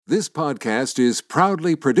This podcast is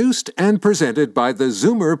proudly produced and presented by the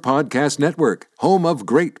Zoomer Podcast Network, home of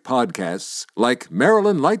great podcasts like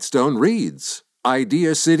Marilyn Lightstone Reads,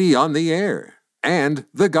 Idea City on the Air, and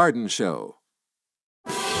The Garden Show.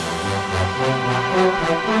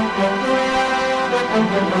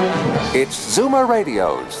 It's Zoomer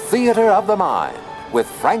Radio's Theater of the Mind with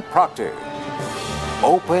Frank Proctor.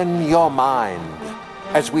 Open your mind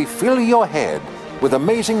as we fill your head with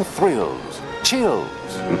amazing thrills, chills,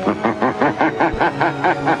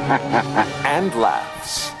 and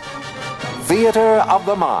laughs. Theater of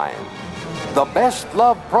the Mind. The best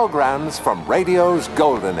love programs from radio's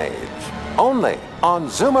golden age. Only on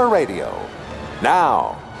Zoomer Radio.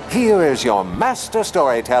 Now, here is your master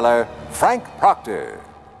storyteller, Frank Proctor.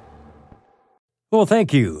 Well,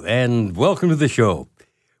 thank you, and welcome to the show.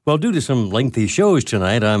 Well, due to some lengthy shows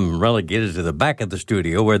tonight, I'm relegated to the back of the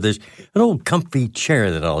studio where there's an old comfy chair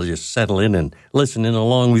that I'll just settle in and listen in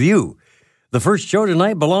along with you. The first show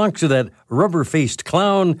tonight belongs to that rubber-faced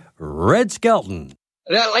clown, Red Skelton.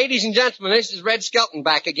 Ladies and gentlemen, this is Red Skelton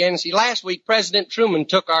back again. See, last week President Truman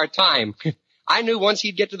took our time. I knew once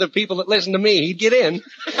he'd get to the people that listen to me, he'd get in.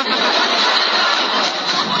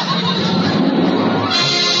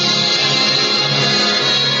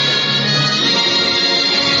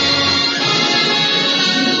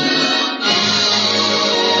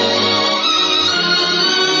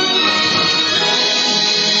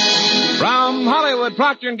 From Hollywood,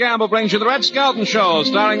 Procter & Gamble brings you the Red Skelton Show,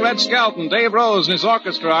 starring Red Skelton, Dave Rose and his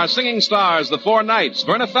orchestra, our singing stars, the Four Knights,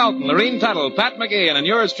 Verna Felton, Lorene Tuttle, Pat McGeehan, and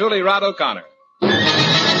yours truly, Rod O'Connor.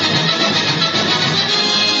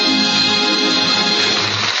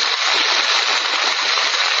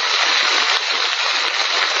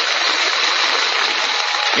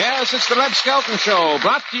 Yes, it's the Red Skelton Show,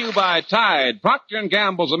 brought to you by Tide, Procter &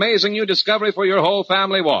 Gamble's amazing new discovery for your whole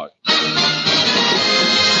family wash.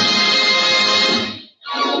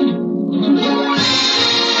 And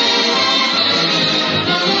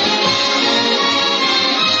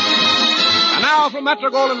now from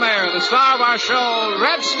Metro-Goldwyn-Mayer, the star of our show,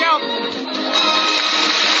 Red Skelton.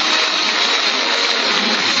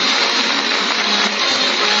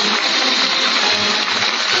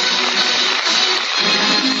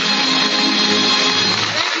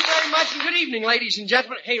 Good evening, ladies and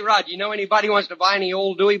gentlemen. Hey, Rod, you know anybody who wants to buy any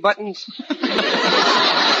old Dewey buttons?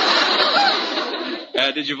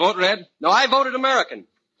 Did you vote, Red? No, I voted American.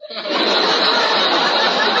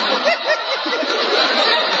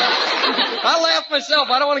 I laughed myself.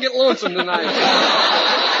 I don't want to get lonesome tonight.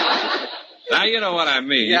 Now, you know what I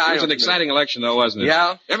mean. Yeah, it was an exciting election, though, wasn't it?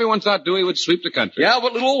 Yeah. Everyone thought Dewey would sweep the country. Yeah,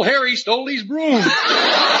 but little old Harry stole his broom.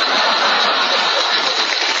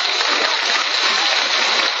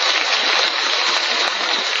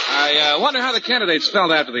 I wonder how the candidates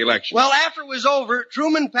felt after the election. Well, after it was over,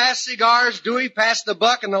 Truman passed cigars, Dewey passed the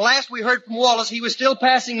buck, and the last we heard from Wallace, he was still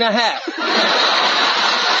passing the hat.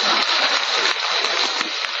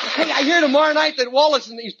 Hey, I hear tomorrow night that Wallace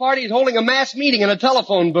and his party is holding a mass meeting in a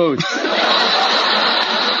telephone booth.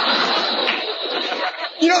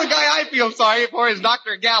 You know, the guy I feel sorry for is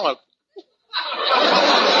Dr. Gallup.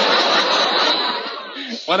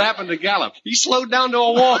 What happened to Gallup? He slowed down to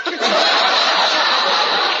a walk.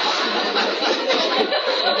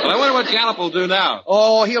 Well, I wonder what Gallup will do now.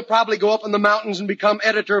 Oh, he'll probably go up in the mountains and become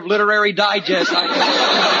editor of Literary Digest. He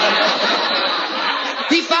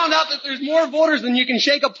found out that there's more voters than you can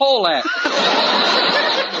shake a pole at.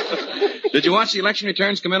 Did you watch the election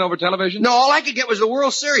returns come in over television? No, all I could get was the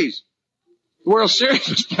World Series. The World Series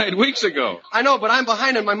was played weeks ago. I know, but I'm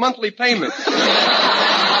behind on my monthly payment.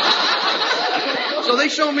 So they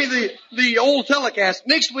show me the old telecast.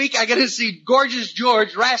 Next week, I get to see Gorgeous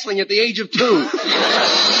George wrestling at the age of 2.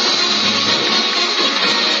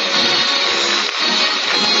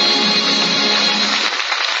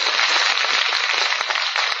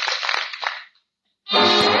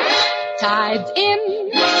 Tide's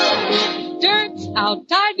in, dirt's out,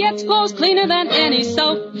 Tide gets clothes cleaner than any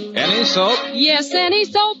soap. Any soap? Yes, any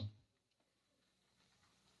soap.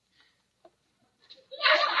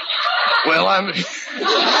 Well, I'm...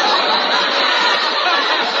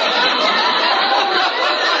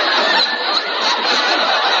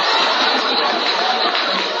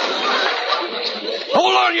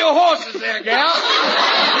 Hold on to your horses there, gal.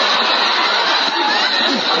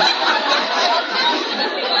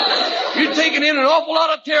 You're taking in an awful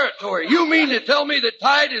lot of territory. You mean to tell me that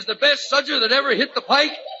Tide is the best sudger that ever hit the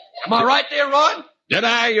pike? Am I right there, Ron? Did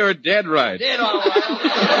I? You're dead right. Dead all right.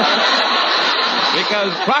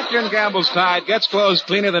 Because Procter & Gamble's Tide gets clothes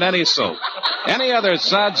cleaner than any soap, any other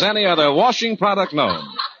suds, any other washing product known.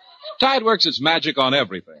 Tide works its magic on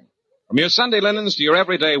everything. From your Sunday linens to your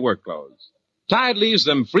everyday work clothes, Tide leaves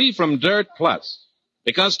them free from dirt plus.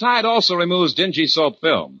 Because Tide also removes dingy soap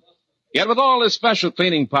film. Yet with all this special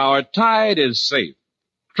cleaning power, Tide is safe.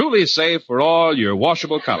 Truly safe for all your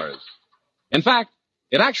washable colors. In fact,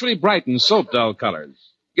 it actually brightens soap dull colors.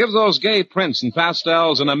 Gives those gay prints and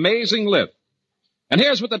pastels an amazing lift. And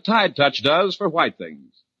here's what the Tide Touch does for white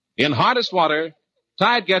things. In hardest water,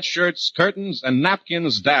 Tide gets shirts, curtains, and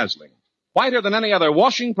napkins dazzling. Whiter than any other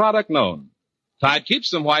washing product known. Tide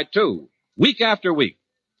keeps them white, too, week after week.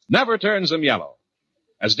 Never turns them yellow.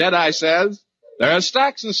 As Deadeye says, there are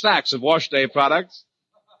stacks and stacks of wash day products.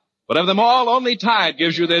 But of them all, only Tide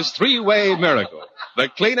gives you this three-way miracle. The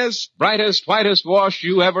cleanest, brightest, whitest wash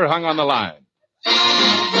you ever hung on the line.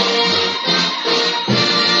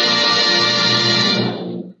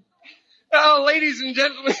 Oh, ladies and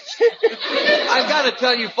gentlemen, I've got to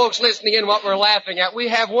tell you folks listening in what we're laughing at. We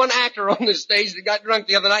have one actor on the stage that got drunk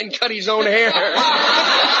the other night and cut his own hair.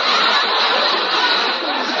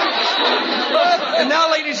 And now,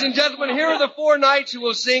 ladies and gentlemen, here are the four knights who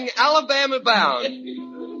will sing Alabama Bound.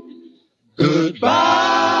 Goodbye,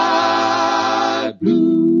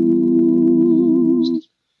 blues.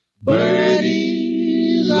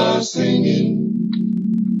 Birdies are singing.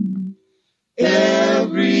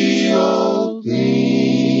 Every old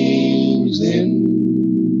thing's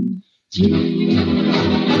in tune.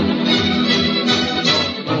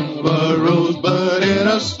 A rosebud in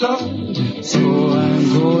a star, so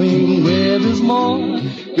I'm going where there's more.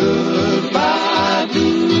 Goodbye,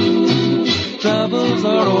 blues. Troubles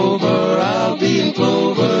are over, I'll be in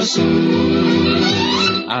clover soon.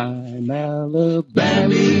 I'm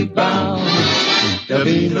Alabama bound. There'll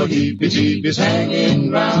be no heebie-jeebies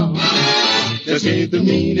hanging round. Just gave the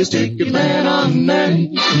meanest ticket man on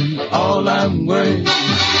earth. All I'm worth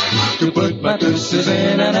to put my tusses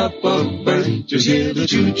in an upper berth. Just hear the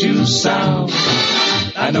choo-choo sound.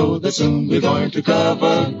 I know that soon we're going to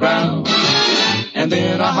cover ground. And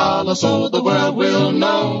then I holler so the world will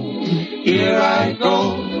know. Here I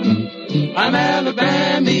go. I'm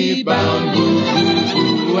Alabama bound. Boo, boo,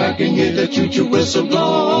 boo. I can hear the choo-choo whistle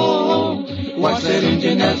blow. Watch that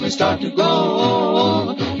engine as we start to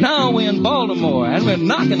go. Now we're in Baltimore, and we're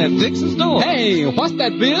knocking at Dixon's door. Hey, what's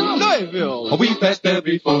that, Bill? Louisville. We passed there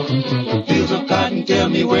before. Fields of cotton, tell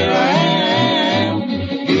me where I am.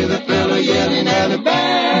 Hear the fella yelling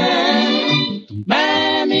Alabama.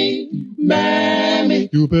 Mammy, Mammy.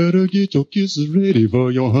 You better get your kisses ready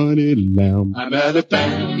for your honey lamb. I'm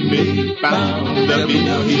Alabama bound. There'll be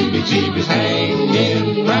no heebie-jeebies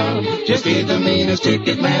hanging round. Just be the meanest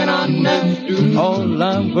ticket man on earth. All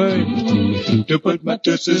I'm worth to put my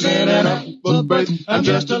tusses in an upper berth. I'm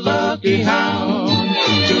just a lucky hound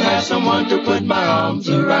to have someone to put my arms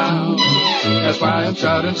around. That's why I'm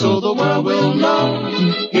shouting so the world will know.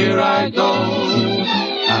 Here I go.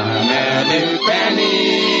 I'm Alabama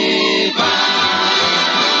bound.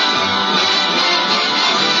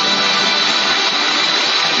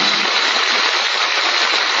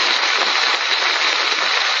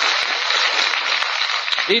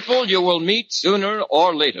 People you will meet sooner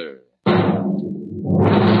or later.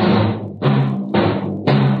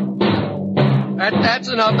 That's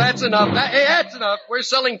enough. That's enough. Hey, that's enough. We're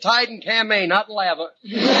selling Tide and Camay, not lava.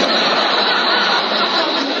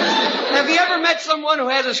 Have you ever met someone who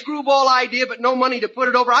has a screwball idea but no money to put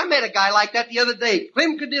it over? I met a guy like that the other day,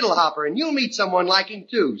 Clem Cadiddlehopper, and you'll meet someone like him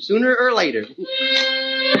too, sooner or later.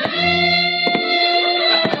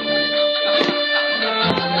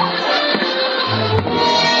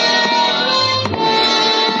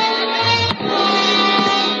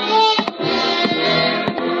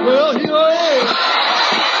 Well, here I am.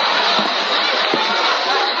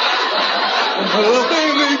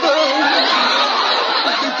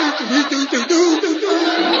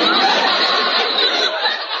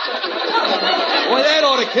 Well, that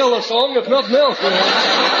ought to kill a song, if nothing else.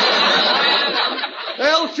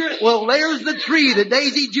 Well, there's the tree that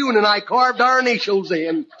Daisy June and I carved our initials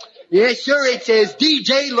in. Yes, sir, it says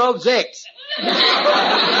DJ Loves X.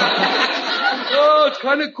 Oh, it's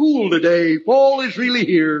kind of cool today. Fall is really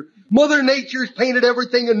here. Mother Nature's painted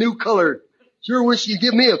everything a new color. Sure wish you'd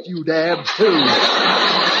give me a few dabs, too.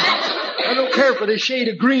 I don't care for the shade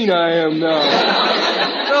of green I am now.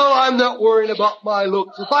 No, I'm not worrying about my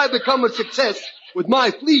looks. If I become a success with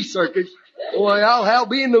my flea circus, boy, I'll have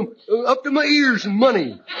being up to my ears in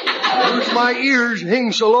money. First, my ears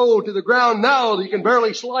hang so low to the ground now that you can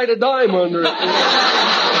barely slide a dime under it.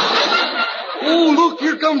 Oh, look,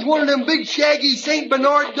 here comes one of them big, shaggy St.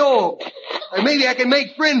 Bernard dogs. And maybe I can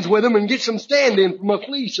make friends with him and get some stand-in from a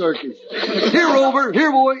flea circus. Here, Rover.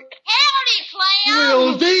 Here, boy. Howdy, Clam.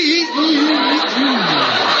 Well, these...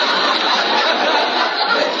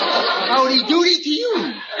 howdy doody to you.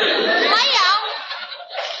 Leo,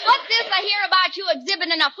 what's this I hear about you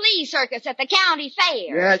exhibiting a flea circus at the county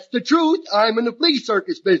fair? That's the truth. I'm in the flea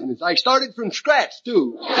circus business. I started from scratch,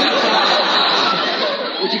 too.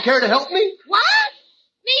 Would you care to help me? What?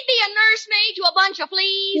 Me be a nursemaid to a bunch of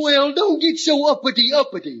fleas? Well, don't get so uppity.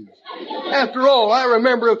 After all, I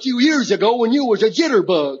remember a few years ago when you was a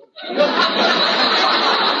jitterbug. Well,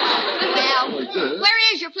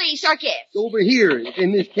 where is your flea circus? It's over here. It's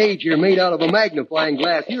in this cage here made out of a magnifying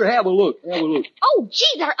glass. Here, have a look. Oh,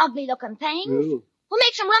 gee, they're ugly-looking things. Yeah. What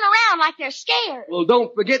makes them run around like they're scared? Well,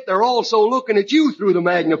 don't forget they're also looking at you through the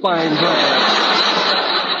magnifying glass.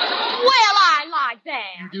 Well, I like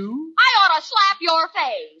that. You do? I ought to slap your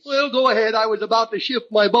face. Well, go ahead. I was about to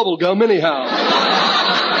shift my bubble gum anyhow.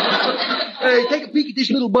 Hey, take a peek at this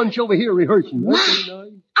little bunch over here rehearsing. My,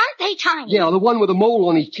 aren't they tiny? Yeah, the one with the mole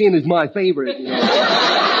on his chin is my favorite.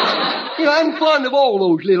 I'm fond of all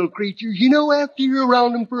those little creatures. You know, after you're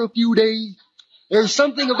around them for a few days, there's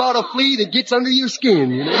something about a flea that gets under your skin,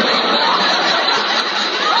 you know.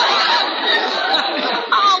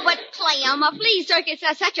 Oh, but Clem, a flea circus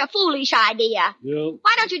is such a foolish idea. Yeah.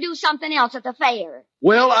 Why don't you do something else at the fair?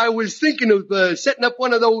 Well, I was thinking of setting up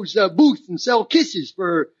one of those booths and sell kisses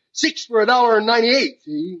for $6 for $1.98,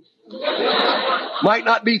 see? Might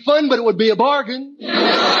not be fun, but it would be a bargain. A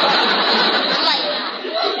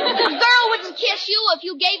girl wouldn't kiss you if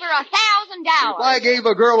you gave her $1,000. If I gave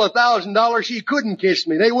a girl $1,000, she couldn't kiss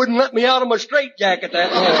me. They wouldn't let me out of my straitjacket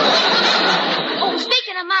that morning. Oh,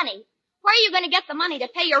 speaking of money, where are you going to get the money to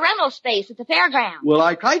pay your rental space at the fairground? Well,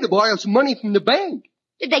 I tried to borrow some money from the bank.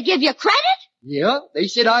 Did they give you credit? Yeah, they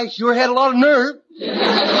said I sure had a lot of nerve.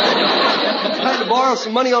 I tried to borrow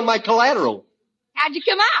some money on my collateral. How'd you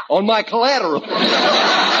come out? On my collateral.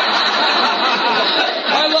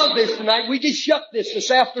 I love this tonight. We just shucked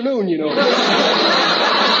this afternoon, you know.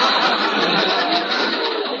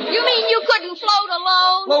 You mean you couldn't float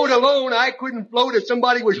alone? Float alone? I couldn't float if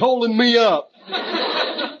somebody was holding me up.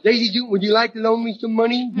 Daisy, would you like to loan me some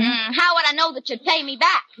money? How would I know that you'd pay me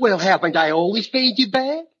back? Well, haven't I always paid you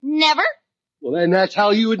back? Never. Well, then that's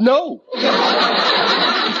how you would know.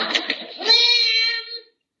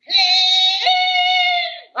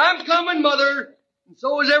 I'm coming, Mother. And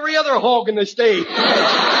so is every other hog in the state.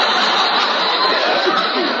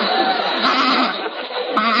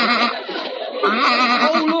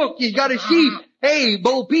 Oh, look, he's got a sheep. Hey,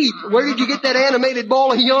 Bo Peep, where did you get that animated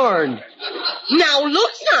ball of yarn? Now,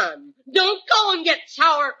 look, son. Don't go and get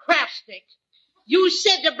sour crabstick. You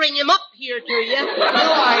said to bring him up here to you. No,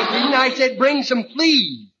 I didn't. I said bring some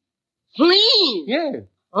fleas. Fleas? Yeah.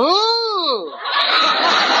 Oh.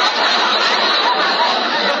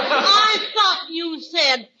 I thought you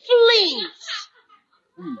said fleas.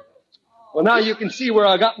 Well, now you can see where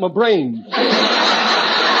I got my brains.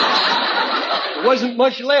 There wasn't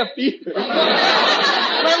much left either.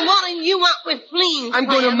 Well, what do you want with fleas? I'm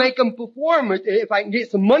going to make them perform if I can get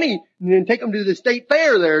some money and then take them to the state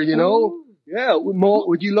fair there, you know. Ooh. Yeah,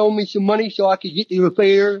 would you loan me some money so I could get to the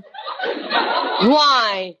fair?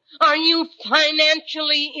 Why? Are you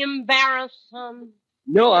financially embarrassed, son?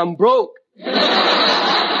 No, I'm broke.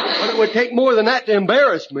 But it would take more than that to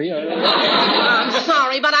embarrass me. I'm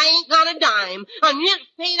sorry, but I ain't got a dime. I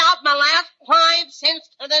just paid out my last 5 cents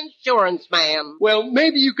to the insurance man. Well,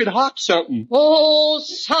 maybe you could hawk something. Oh,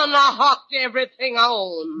 son, I hawked everything I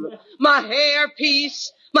own. My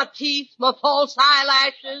hairpiece, my teeth, my false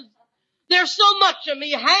eyelashes. There's so much of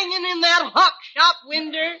me hanging in that hawk shop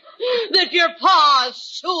window that your pa's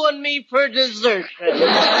suing me for desertion.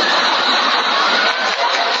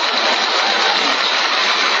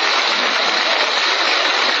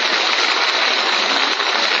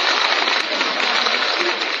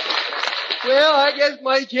 Well, I guess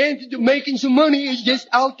my chances of making some money is just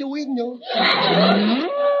out the window.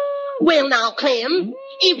 Well, now, Clem,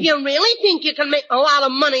 if you really think you can make a lot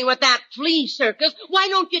of money with that flea circus, why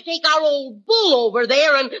don't you take our old bull over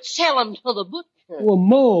there and sell him to the butcher? Well,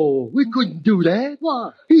 Mo, we couldn't do that.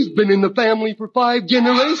 Why? He's been in the family for 5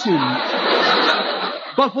 generations.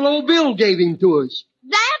 Buffalo Bill gave him to us.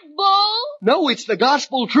 That bull? No, it's the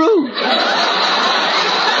gospel truth.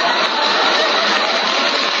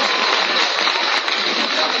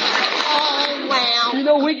 You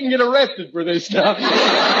know, we can get arrested for this stuff. Go ahead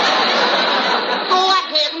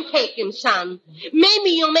and take him, son.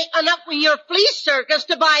 Maybe you'll make enough with your flea circus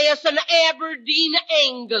to buy us an Aberdeen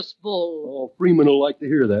Angus bull. Oh, Freeman will like to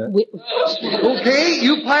hear that. Okay,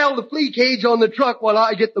 you pile the flea cage on the truck while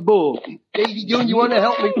I get the bull. Daisy June, you want to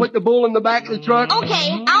help me put the bull in the back of the truck?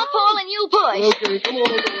 Okay, I'll pull and you push. Okay, come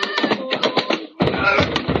on.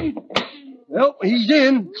 Well, he's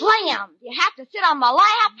in. Clem, do you you have to sit on my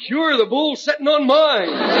lap? Sure, the bull's sitting on mine.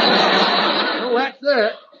 Well, that's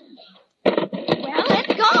that. Well, let's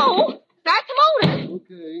go. Start the motor.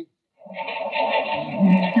 Okay.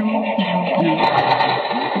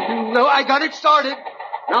 No, I got it started.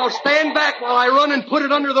 Now stand back while I run and put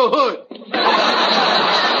it under the hood.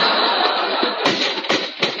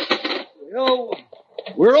 Well,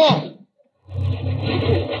 we're off.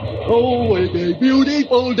 Oh, what a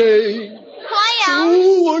beautiful day. Clam.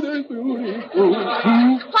 Oh, what a beautiful day.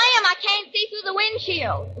 Clam, I can't see through the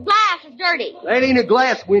windshield. The glass is dirty. That ain't a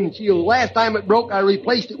glass windshield. Last time it broke, I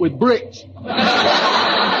replaced it with bricks.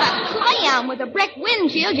 Clam, with a brick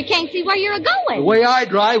windshield, you can't see where you're The going. way I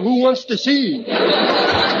drive, who wants to see? Clam,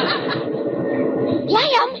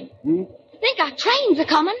 I think our trains are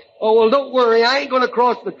coming. Oh, well, don't worry. I ain't going to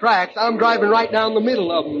cross the tracks. I'm driving right down the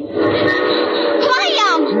middle of them.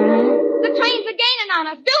 Clam! The trains are gaining on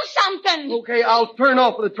us. Do something. Okay, I'll turn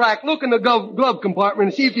off the track. Look in the glove compartment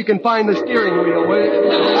and see if you can find the steering wheel.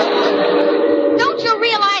 Don't you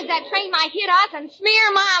realize that train might hit us and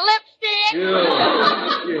smear my lipstick?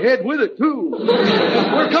 Yeah. You head with it, too.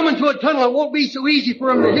 We're coming to a tunnel. It won't be so easy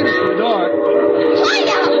for them to hit us in the dark.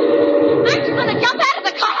 Clam! Aren't you going to jump out of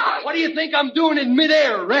the car? What do you think I'm doing in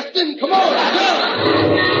midair? Resting? Come on, jump!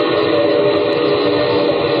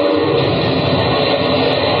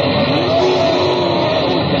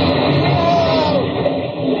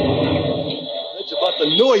 The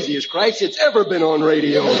noisiest crash that's ever been on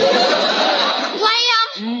radio. Clam,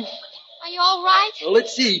 are you all right? Well,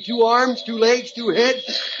 let's see. 2 arms, 2 legs, 2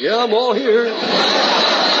 heads. Yeah, I'm all here. Clam,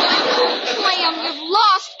 you've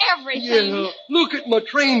lost everything. Yeah, look at my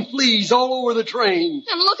train fleas all over the train.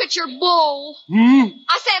 And look at your bull.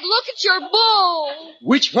 I said, look at your bull.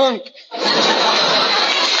 Which hunk?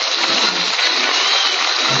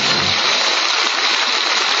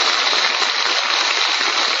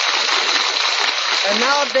 And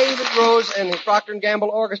now David Rose and his Procter & Gamble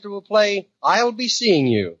Orchestra will play I'll Be Seeing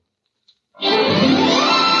You.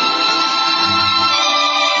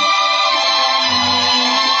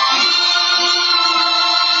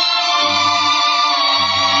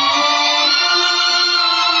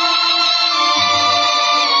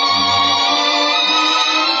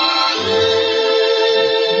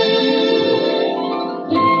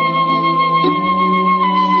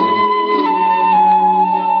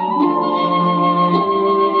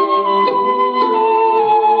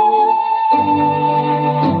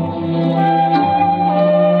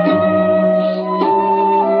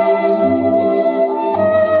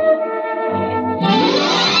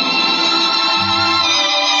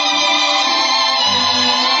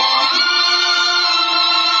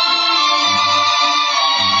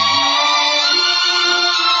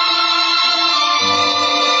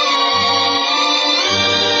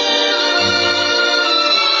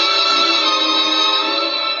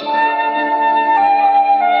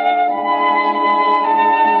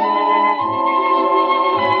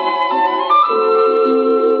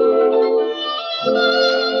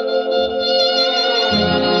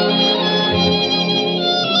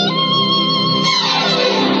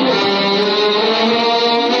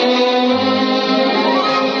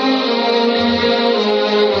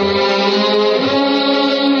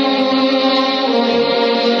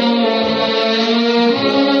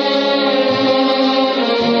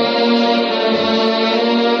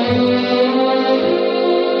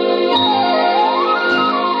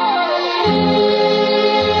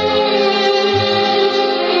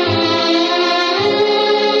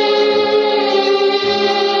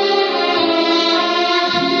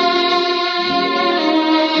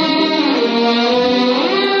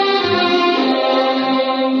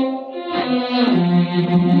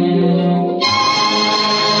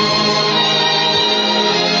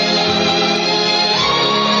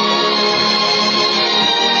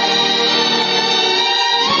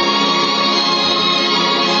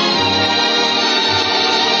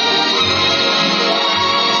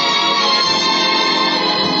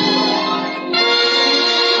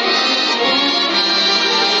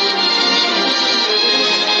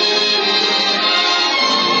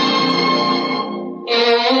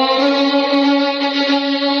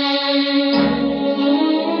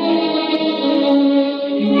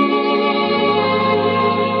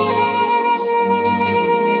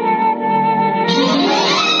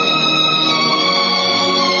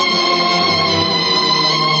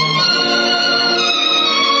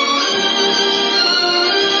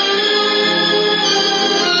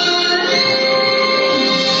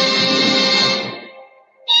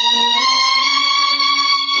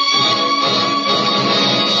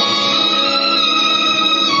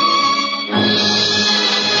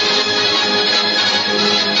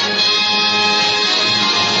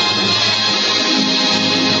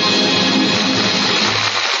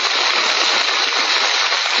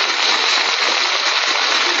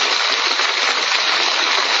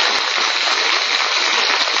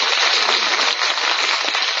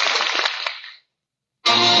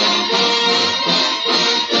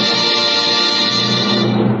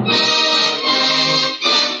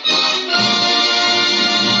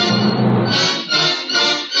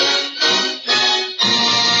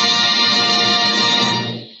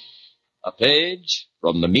 A page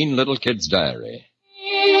from the mean little kid's diary.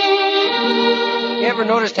 You ever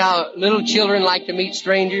noticed how little children like to meet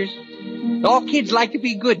strangers? All kids like to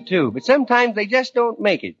be good, too, but sometimes they just don't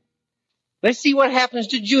make it. Let's see what happens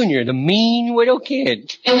to Junior, the mean widow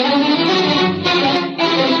kid.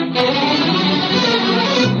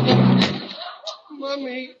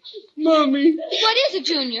 Mommy. What is it,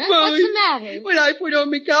 Junior? Mommy. What's the matter? When I put on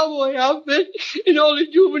my cowboy outfit and all the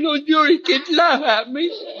juvenile jury kids laugh at me.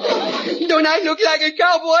 Don't I look like a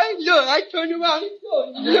cowboy? Look, I turn around and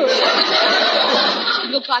look.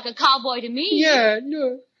 You look like a cowboy to me. Yeah,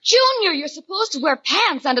 look. Junior, you're supposed to wear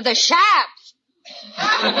pants under the shafts.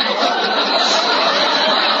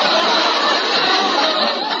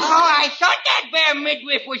 Oh, I thought that bare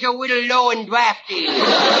midriff was a little low and drafty.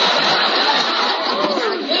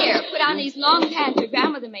 Here, put on these long pants your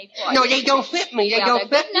grandmother made for you. No, they don't fit me. They Well, don't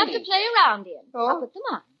they're fit good enough me. to play around in. I'll put them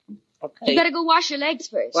on. Okay. You better go wash your legs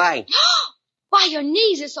first. Why? Why, your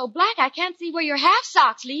knees are so black I can't see where your half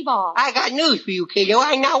socks leave off. I got news for you, kiddo.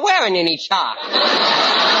 I'm not wearing any socks. And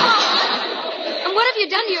what have you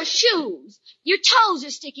done to your shoes? Your toes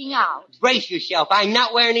are sticking out. Brace yourself. I'm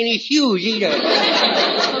not wearing any shoes either.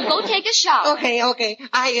 Well, go take a shower. Okay.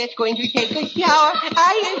 I is going to take a shower.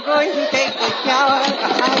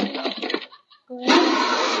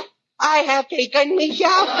 I have taken me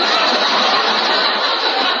shower.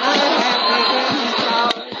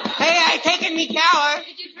 Hey, I taken me shower.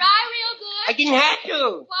 Did you dry real good? I didn't have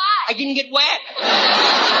to. Why? I didn't get wet.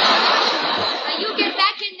 Now you get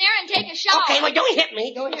back in there and take a shower. Okay, well, don't hit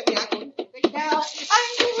me. I'm going to take a shower.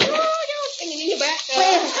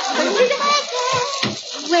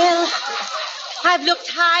 Well, I've looked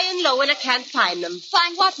high and low and I can't find them.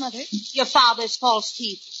 Find what, Mother? Your father's false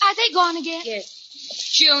teeth. Are they gone again? Yes.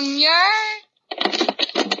 Junior?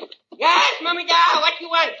 Yes, Mommy Dow, what you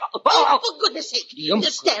want? Oh, for goodness sake. You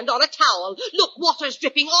stand on a towel. Look, water's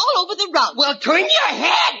dripping all over the rug. Well, turn your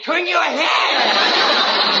head.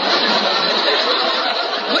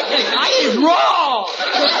 Goodness, I is wrong.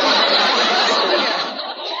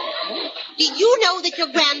 Do you know that your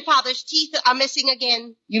grandfather's teeth are missing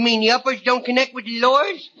again? You mean the uppers don't connect with the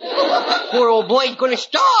lowers? Poor old boy's gonna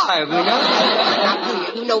starve, you know? Now,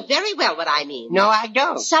 Junior, you know very well what I mean. No, I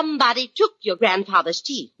don't. Somebody took your grandfather's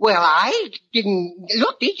teeth. Well, I didn't.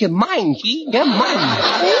 Look, these are mine, see? They're mine.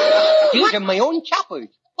 These are my own choppers.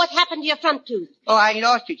 What happened to your front tooth? Oh, I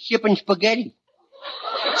lost it sipping spaghetti.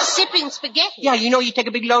 Sipping spaghetti? Yeah, you know, you take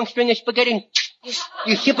a big long string of spaghetti and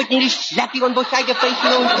you sip it and you slap you on both sides of the face, you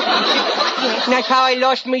know. Yes, and that's how I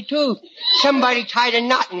lost my tooth. Somebody tied a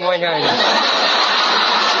knot in one end.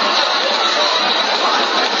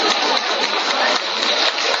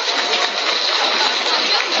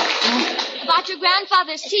 About your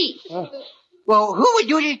grandfather's teeth. Well, who would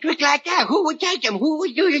do the trick like that? Who would take them? Who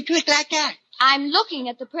would do the trick like that? I'm looking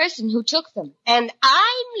at the person who took them. And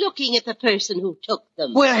I'm looking at the person who took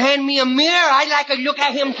them. Well, hand me a mirror. I'd like to look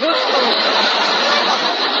at him, too.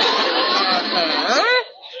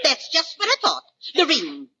 That's just what I thought. The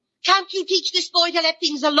ring. Can't you teach this boy to let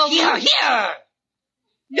things alone? Here.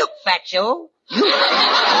 Look, Fatso.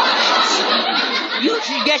 You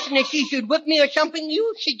suggesting that she should whip me or something?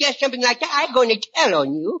 You suggest something like that, I'm going to tell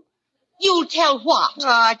on you. You'll tell what?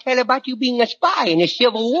 I'll tell about you being a spy in the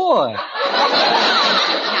Civil War.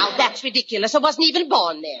 Now, that's ridiculous. I wasn't even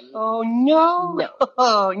born then. Oh, no?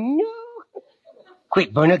 Oh, no.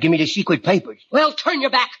 Quick, Verna, give me the secret papers. Well, turn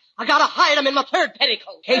your back. I gotta hide them in my third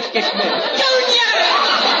petticoat. Taste this man. Junior!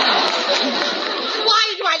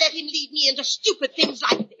 Why do I let him lead me into stupid things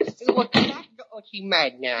like this? What's that? Oh, she's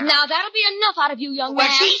mad now. Now, that'll be enough out of you, young man.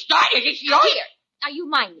 Well, she started it. Here. Now, you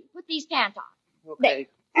mind me. Put these pants on. Okay.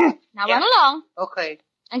 Now, run along. Okay.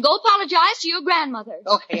 And go apologize to your grandmother.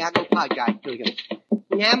 Okay, I'll go apologize to you.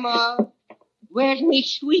 Nama, where's me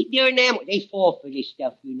sweet dear Nama? They fall for this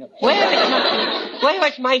stuff, you know.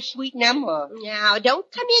 Where's my sweet Nama? Now, don't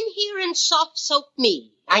come in here and soft-soap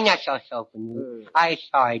me. I'm not soft-soaping you. I'm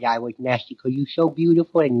sorry that I was nasty, because you're so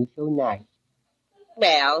beautiful and you're so nice.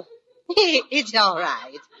 Well, it's all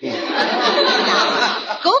right.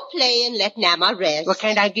 Now, go play and let Nama rest. Well,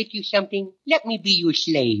 can't I get you something? Let me be your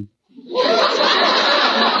slave.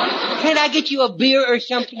 Can't I get you a beer or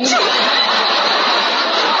something?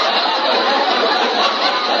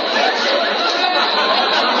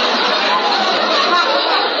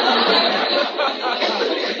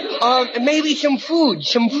 Maybe some food.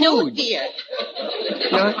 No, dear.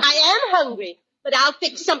 No? I am hungry, but I'll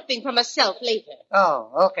fix something for myself later.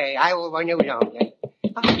 Oh, okay. I will run along then.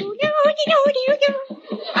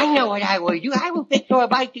 I know what I will do. I will fix her a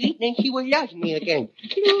bite to eat, and then she will love me again.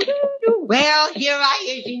 Well, here I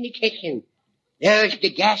is in the kitchen. There's the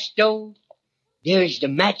gas stove. There's the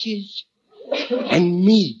matches. And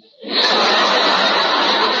me.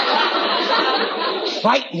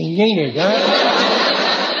 Frightening, ain't it, huh?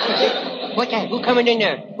 What's that? Who coming in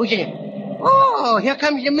there? Who's in there? Oh, here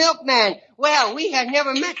comes the milkman. Well, we have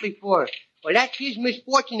never met before. Well, that's his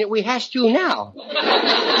misfortune that we has to now.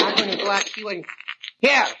 I'm going to go out and see what...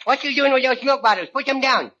 Here, what you doing with those milk bottles? Put them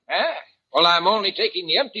down. Huh? Well, I'm only taking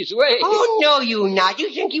the empties away. Oh, no, you not. You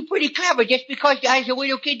think you're pretty clever. Just because I was a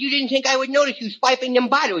little kid, you didn't think I would notice you swiping them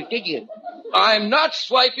bottles, did you? I'm not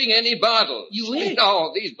swiping any bottles. You ain't?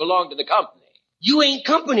 No, these belong to the company. You ain't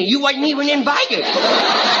company. You wasn't even invited.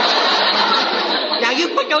 Now, you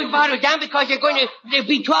put those bottles down because there'll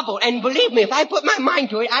be trouble. And believe me, if I put my mind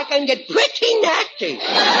to it, I can get pretty nasty.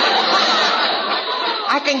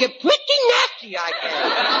 I can get pretty nasty, I can.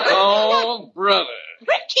 Oh, brother.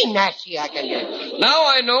 Pretty nasty, I can get. Now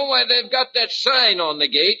I know why they've got that sign on the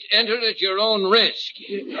gate, enter at your own risk.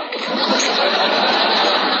 Hey,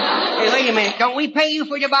 wait a minute. Don't we pay you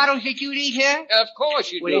for the bottles that you leave here? Of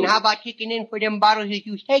course you Well, do. then how about kicking in for them bottles that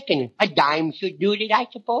you've taken? A dime should do it, I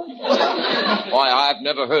suppose. Why, I've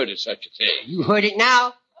never heard of such a thing. You heard it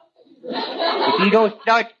now. If you don't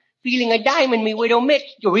start feeling a dime in me, Widow Mitch,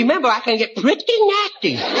 remember, I can get pretty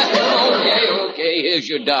nasty. Okay, here's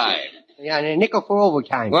your dime. Yeah, and a nickel for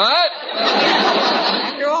overtime. What?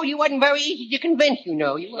 After all, you wasn't very easy to convince, you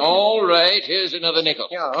know. All right, here's another nickel.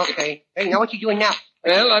 Yeah, okay. Hey, now what you doing now?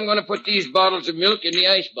 Well, I'm going to put these bottles of milk in the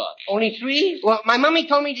icebox. Only 3? Well, my mommy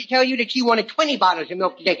told me to tell you that she wanted 20 bottles of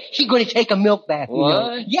milk today. She's going to take a milk bath. You know.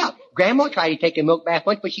 What? Yeah, Grandma tried to take a milk bath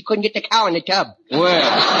once, but she couldn't get the cow in the tub. Well,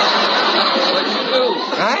 what'd she do?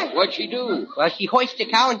 Huh? What'd she do? Well, she hoisted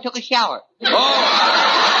the cow and took a shower. Oh!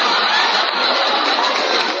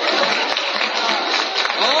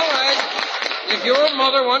 All right. If your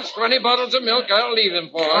mother wants 20 bottles of milk, I'll leave them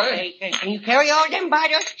for her. Okay, can you carry all them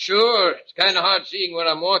bottles? Sure. It's kind of hard seeing where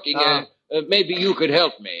I'm walking. Maybe you could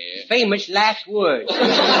help me. Famous last words.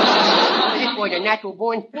 This boy's a natural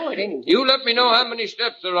born sport, isn't he? You let me know how many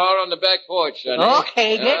steps there are on the back porch, Sonny.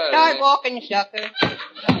 Okay, let's start walking, sucker.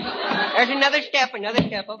 There's another step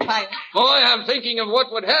up higher. Boy, I'm thinking of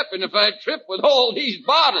what would happen if I tripped with all these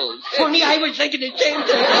bottles. Funny, I was thinking the same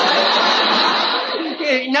thing.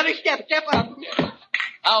 Another step up.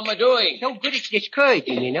 How am I doing? So good it's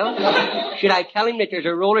discouraging, you know. Should I tell him that there's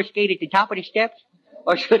a roller skate at the top of the steps?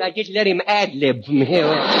 Or should I just let him ad-lib from here?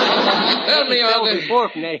 Tell me, are there... before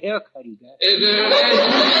from that haircut he got.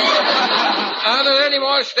 Are there any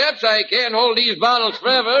more steps? I can't hold these bottles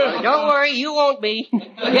forever. Don't worry, you won't be.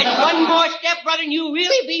 Just one more step, brother, and you'll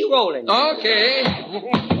really be rolling. Okay.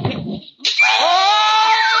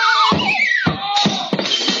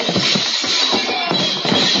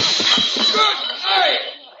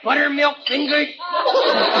 Buttermilk fingers?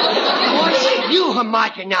 What you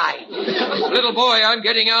homogenize? Little boy, I'm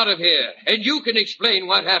getting out of here. And you can explain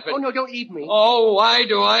what happened. Oh, no, don't leave me. Oh, why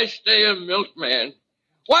do I stay a milkman?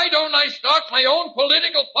 Why don't I start my own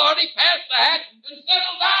political party, pass the hat, and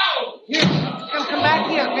settle down? Here, come back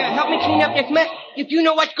here. Help me clean up this mess. If you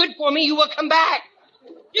know what's good for me, you will come back.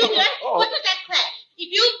 Junior, what was that crash? If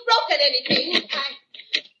you've broken anything,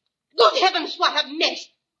 Good heavens, what a mess.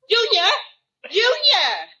 Junior!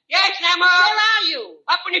 Yes, Emma? Where are you?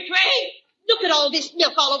 Up in the train? Look at all this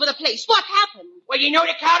milk all over the place. What happened? Well, you know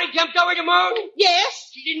the cow that jumped over the moon?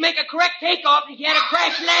 Yes? She didn't make a correct takeoff and she had a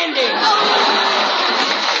crash landing.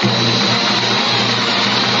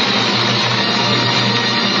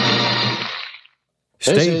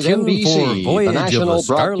 Stay tuned NBC, for Voyage the National of the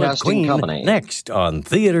Scarlet Broadcasting Queen Company. next on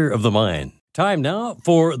Theater of the Mind. Time now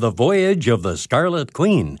for The Voyage of the Scarlet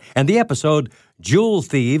Queen and the episode Jewel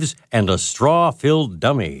Thieves and a Straw-Filled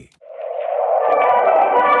Dummy.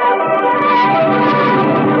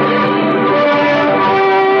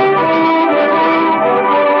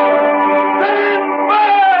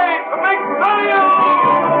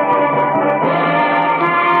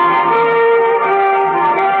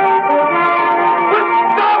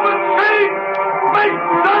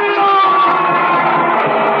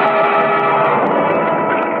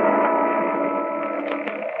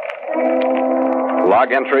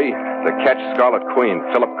 Log entry, the Ketch Scarlet Queen,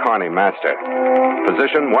 Philip Carney, master.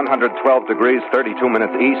 Position 112 degrees 32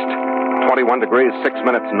 minutes east, 21 degrees 6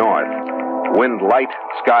 minutes north. Wind light,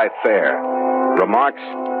 sky fair. Remarks,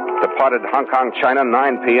 departed Hong Kong, China,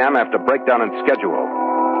 9 p.m. after breakdown in schedule.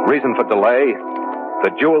 Reason for delay, the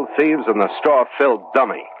Jewel Thieves and the Straw-Filled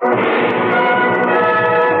Dummy.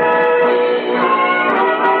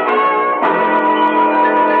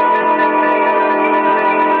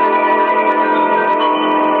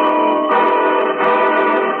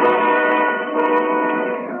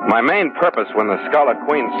 My My main purpose when the Scarlet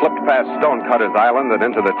Queen slipped past Stonecutter's Island and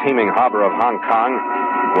into the teeming harbor of Hong Kong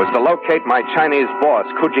was to locate my Chinese boss,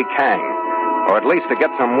 Kuji Kang, or at least to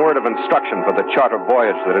get some word of instruction for the charter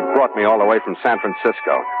voyage that had brought me all the way from San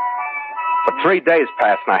Francisco. But 3 days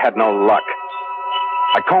passed and I had no luck.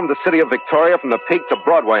 I combed the city of Victoria from the Peak to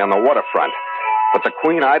Broadway on the waterfront, but the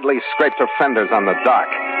Queen idly scraped her fenders on the dock.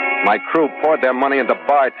 My crew poured their money into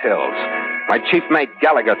bar tills. My chief mate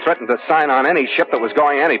Gallagher threatened to sign on any ship that was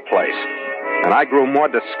going any place. And I grew more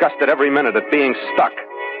disgusted every minute at being stuck,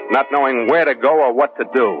 not knowing where to go or what to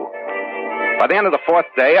do. By the end of the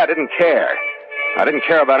 4th day, I didn't care. I didn't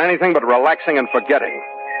care about anything but relaxing and forgetting.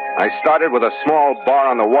 I started with a small bar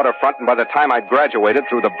on the waterfront, and by the time I'd graduated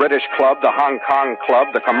through the British Club, the Hong Kong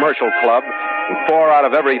Club, the Commercial Club, and 4 out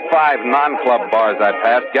of every 5 non-club bars I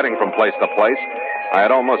passed, getting from place to place, I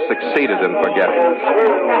had almost succeeded in forgetting.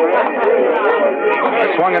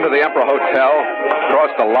 I swung into the Emperor Hotel,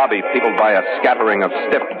 crossed the lobby peopled by a scattering of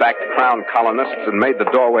stiff-backed crown colonists, and made the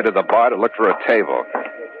doorway to the bar to look for a table.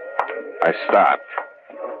 I stopped.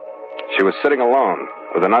 She was sitting alone,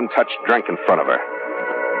 with an untouched drink in front of her.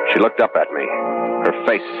 She looked up at me, her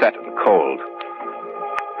face set and cold.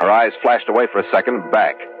 Her eyes flashed away for a second,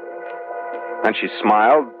 back. Then she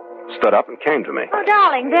smiled, stood up, and came to me. Oh,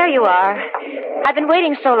 darling, there you are. I've been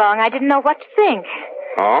waiting so long, I didn't know what to think.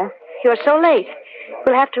 Oh? You're so late.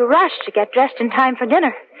 We'll have to rush to get dressed in time for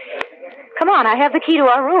dinner. Come on, I have the key to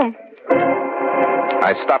our room.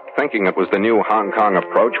 I stopped thinking it was the new Hong Kong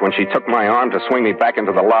approach when she took my arm to swing me back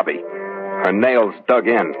into the lobby. Her nails dug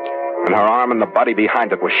in, and her arm and the body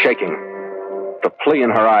behind it was shaking. The plea in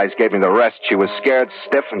her eyes gave me the rest. She was scared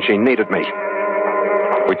stiff, and she needed me.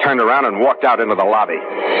 We turned around and walked out into the lobby.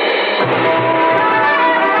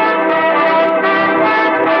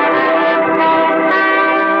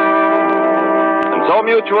 And so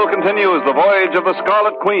Mutual continues The Voyage of the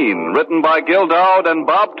Scarlet Queen, written by Gil Dowd and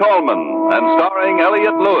Bob Tallman, and starring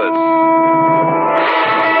Elliott Lewis.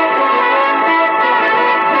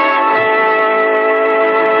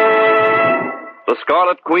 The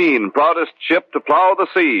Scarlet Queen, proudest ship to plow the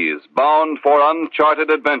seas, bound for uncharted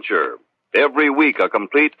adventure. Every week a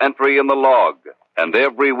complete entry in the log, and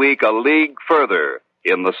every week a league further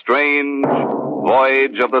in the strange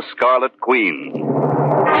voyage of the Scarlet Queen.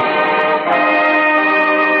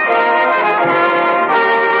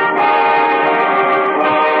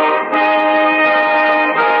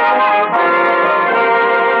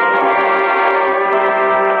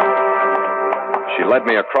 She led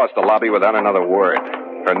me across the lobby without another word,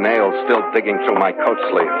 her nails still digging through my coat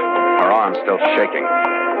sleeve, her arm still shaking.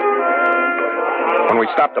 When we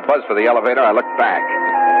stopped to buzz for the elevator, I looked back.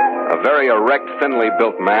 A very erect, thinly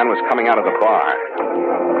built man was coming out of the bar.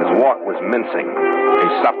 His walk was mincing. He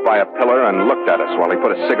stopped by a pillar and looked at us while he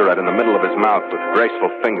put a cigarette in the middle of his mouth with graceful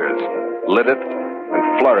fingers, lit it, and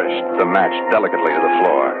flourished the match delicately to the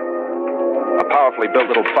floor. A powerfully built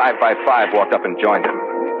little 5x5 walked up and joined him.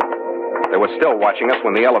 They were still watching us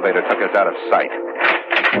when the elevator took us out of sight.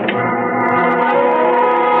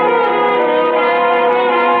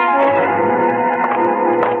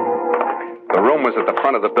 The room was at the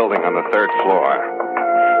front of the building on the 3rd floor.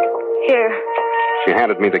 Here. She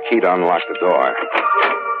handed me the key to unlock the door.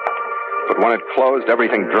 But when it closed,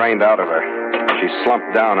 everything drained out of her. She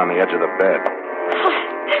slumped down on the edge of the bed.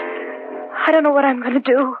 I don't know what I'm going to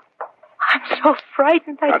do. I'm so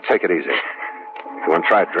frightened. Now, take it easy. You want to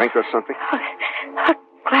try a drink or something? A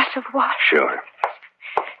glass of water. Sure.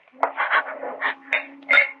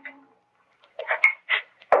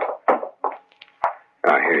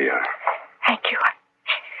 Here you are. Thank you.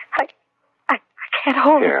 I can't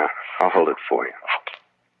hold it. Here, I'll hold it for you.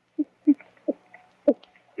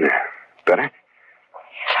 Yeah. Better?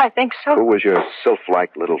 Yes, I think so. Who was your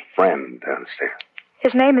sylph-like little friend downstairs?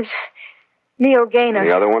 His name is Neil Gaynor.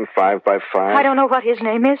 The other one, 5x5? I don't know what his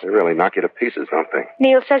name is. They really knock you to pieces, don't they?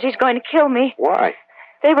 Neil says he's going to kill me. Why?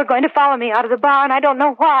 They were going to follow me out of the bar, and I don't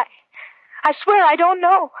know why. I swear I don't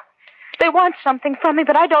know. They want something from me,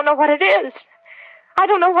 but I don't know what it is. I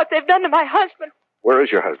don't know what they've done to my husband. Where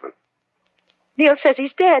is your husband? Neil says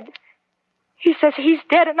he's dead. He says he's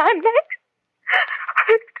dead, and I'm next.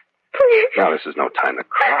 Please. Now, this is no time to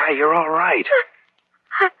cry. You're all right.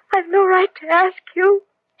 I've no right to ask you.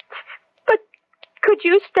 But could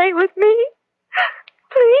you stay with me?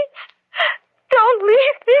 Please. Don't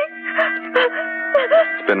leave me.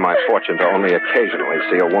 It's been my fortune to only occasionally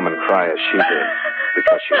see a woman cry as she did,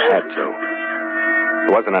 because she had to.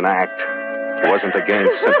 It wasn't an act. It wasn't to gain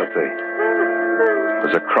sympathy. It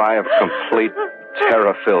was a cry of complete,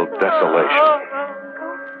 terror-filled desolation.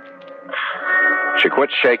 She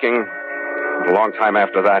quit shaking. A long time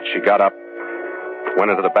after that, she got up, Went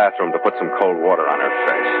into the bathroom to put some cold water on her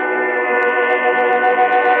face.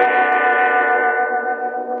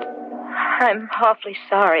 I'm awfully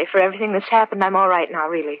sorry for everything that's happened. I'm all right now,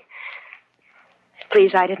 really.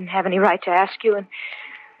 Please, I didn't have any right to ask you, and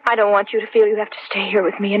I don't want you to feel you have to stay here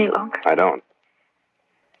with me any longer. I don't.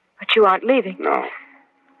 But you aren't leaving. No.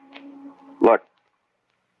 Look,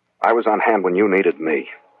 I was on hand when you needed me.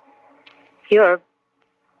 You're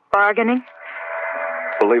bargaining?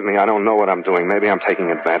 Believe me, I don't know what I'm doing. Maybe I'm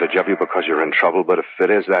taking advantage of you because you're in trouble, but if it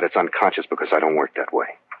is that, it's unconscious because I don't work that way.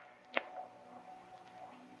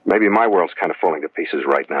 Maybe my world's kind of falling to pieces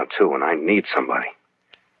right now, too, and I need somebody.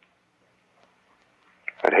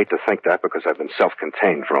 I'd hate to think that because I've been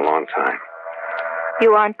self-contained for a long time.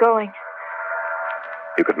 You aren't going.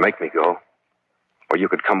 You could make me go, or you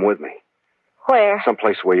could come with me. Where?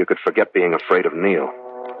 Someplace where you could forget being afraid of Neil.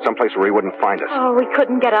 Someplace where he wouldn't find us. Oh, we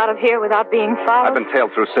couldn't get out of here without being followed. I've been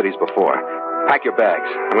tailed through cities before. Pack your bags.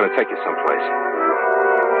 I'm going to take you someplace.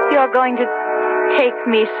 You're going to take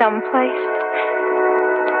me someplace?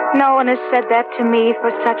 No one has said that to me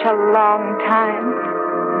for such a long time.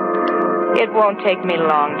 It won't take me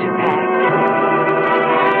long to pack.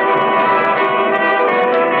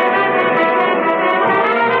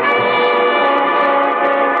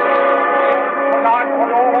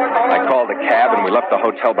 I called a cab and we left the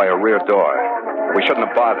hotel by a rear door. We shouldn't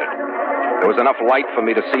have bothered. There was enough light for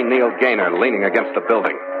me to see Neil Gaynor leaning against the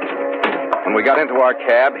building. When we got into our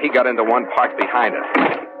cab, he got into one parked behind it.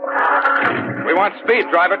 We want speed,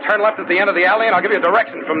 driver. Turn left at the end of the alley and I'll give you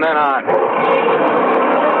directions from then on.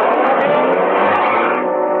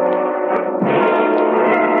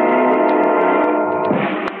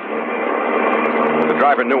 The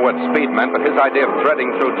driver knew what speed meant, but his idea of threading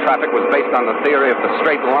through traffic was based on the theory of the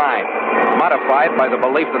straight line, modified by the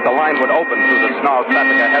belief that the line would open through the snarled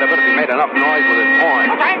traffic ahead of it if he made enough noise with his horn.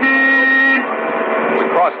 We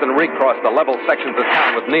crossed and recrossed the level sections of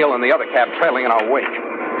town with Neil and the other cab trailing in our wake.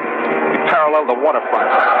 We paralleled the waterfront,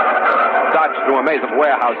 dodged through a maze of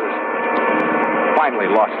warehouses, finally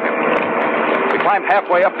lost him. We climbed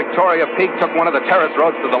halfway up Victoria Peak, took one of the terrace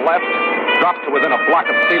roads to the left, dropped to within a block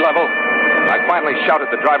of sea level. I finally shouted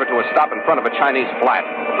the driver to a stop in front of a Chinese flat.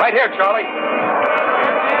 Right here, Charlie. All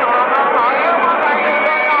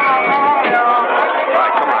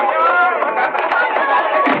right, come on.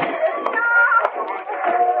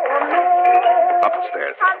 Up the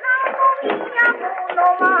stairs.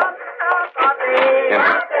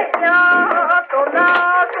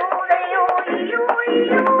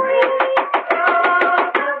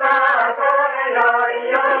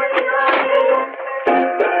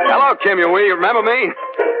 Hello, Kim Yui. You remember me?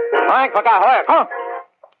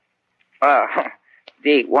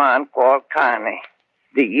 The one called Connie.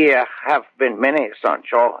 The year have been many,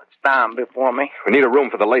 Sancho. It's down before me. We need a room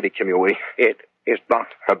for the lady, Kim Yui. It is done.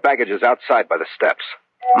 Her baggage is outside by the steps.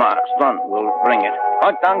 My son will bring it.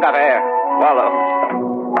 Oh, Tangarer. Follow.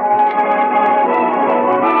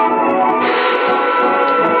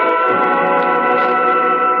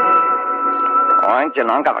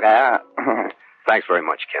 Thanks very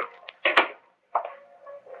much, Kim.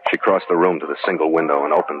 She crossed the room to the single window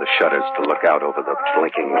and opened the shutters to look out over the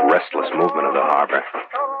blinking, restless movement of the harbor.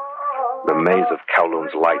 The maze of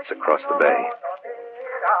Kowloon's lights across the bay.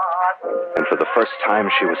 And for the first time,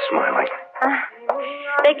 she was smiling.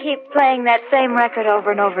 They keep playing that same record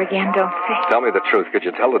over and over again, don't they? Tell me the truth. Could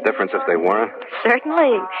you tell the difference if they weren't?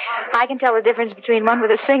 Certainly. I can tell the difference between one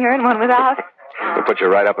with a singer and one without. We'll put you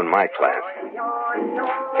right up in my class.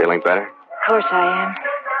 Feeling better? Of course I am.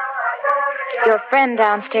 Your friend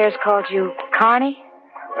downstairs called you Carney?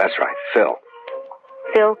 That's right, Phil.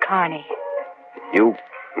 Phil Carney. You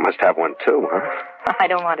must have one, too, huh? I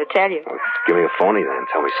don't want to tell you. Well, give me a phony, then.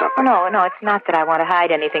 Tell me something. Oh, no, it's not that I want to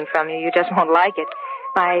hide anything from you. You just won't like it.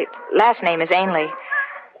 My last name is Ainley.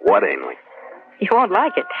 What Ainley? You won't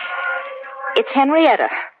like it. It's Henrietta.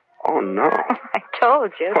 Oh, no. I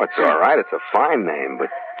told you. Oh, it's all right. It's a fine name, but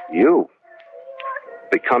you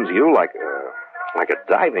becomes you like a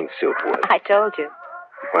diving suit would. I told you.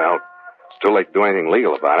 Well, it's too late to do anything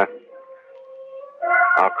legal about it.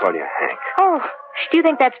 I'll call you Hank. Oh, do you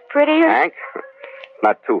think that's prettier? Hank?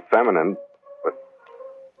 Not too feminine, but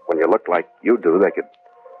when you look like you do, they could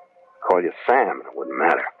call you Sam, and it wouldn't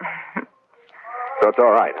matter. So it's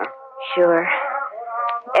all right, huh? Sure.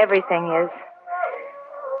 Everything is.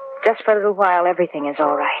 Just for a little while, everything is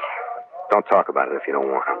all right. Don't talk about it if you don't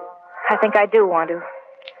want to. I think I do want to.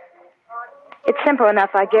 It's simple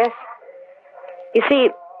enough, I guess. You see,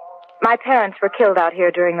 my parents were killed out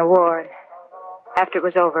here during the war. After it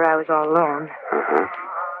was over, I was all alone. Uh-huh.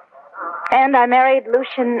 And I married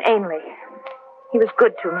Lucian Ainley. He was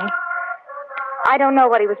good to me. I don't know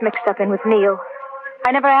what he was mixed up in with Neil.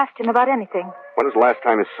 I never asked him about anything. When was the last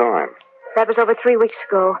time you saw him? That was over 3 weeks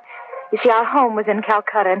ago. You see, our home was in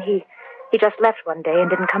Calcutta, and he just left one day and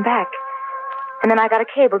didn't come back. And then I got a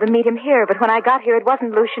cable to meet him here, but when I got here, it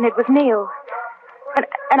wasn't Lucian, it was Neil.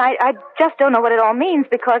 And I just don't know what it all means,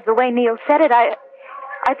 because the way Neil said it,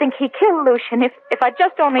 I think he killed Lucian. If I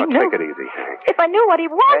just only knew... Take it easy, Hank. If I knew what he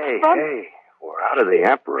was from... Hey, we're out of the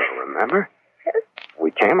Emperor, remember?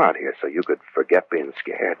 We came out here so you could forget being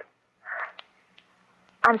scared.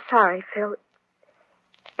 I'm sorry, Phil.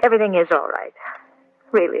 Everything is all right.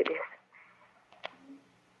 Really, it is.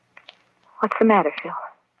 What's the matter, Phil?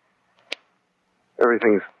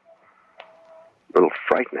 Everything's a little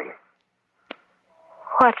frightening.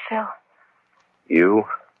 What, Phil? You?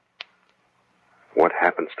 What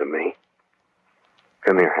happens to me?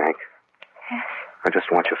 Come here, Hank. Yes? I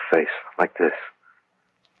just want your face, like this,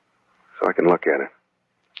 so I can look at it.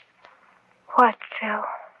 What, Phil?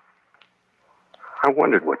 I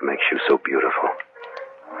wondered what makes you so beautiful.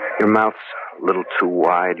 Your mouth's a little too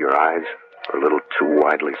wide, your eyes are a little too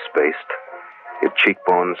widely spaced, your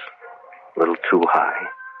cheekbones a little too high.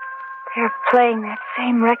 They're playing that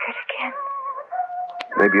same record again.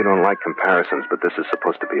 Maybe you don't like comparisons, but this is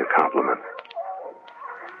supposed to be a compliment.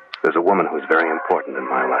 There's a woman who's very important in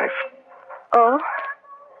my life. Oh?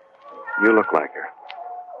 You look like her.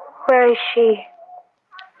 Where is she?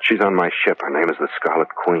 She's on my ship. Her name is the Scarlet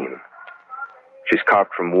Queen. She's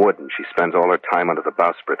carved from wood, and she spends all her time under the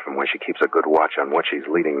bowsprit, from where she keeps a good watch on what she's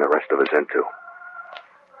leading the rest of us into.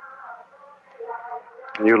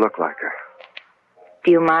 You look like her.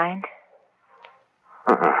 Do you mind?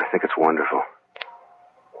 I think it's wonderful.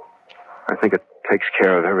 I think it takes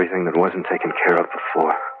care of everything that wasn't taken care of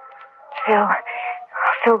before.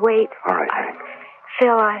 Phil, wait. All right, Hank.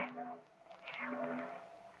 Phil,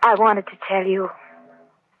 I wanted to tell you.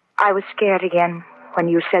 I was scared again when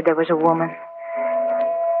you said there was a woman.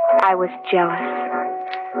 I was jealous.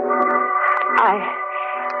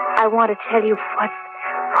 I want to tell you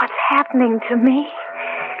what's happening to me.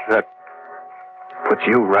 That puts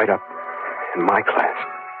you right up in my class.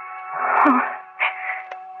 Oh,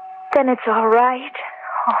 then it's all right.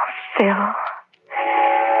 Oh, Phil.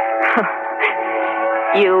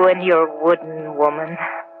 You and your wooden woman.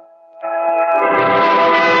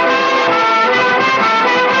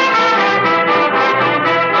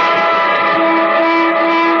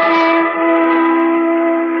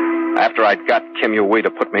 After I'd got Kim Yu-wee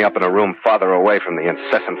to put me up in a room farther away from the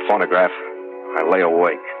incessant phonograph, I lay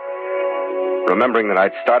awake, remembering that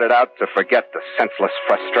I'd started out to forget the senseless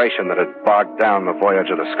frustration that had bogged down the voyage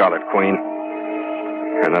of the Scarlet Queen,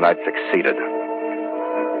 and that I'd succeeded.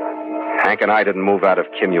 Hank and I didn't move out of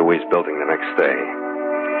Kim Yu-wee's building the next day.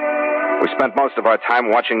 We spent most of our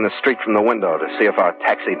time watching the street from the window to see if our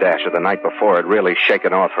taxi dash of the night before had really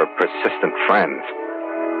shaken off her persistent friends.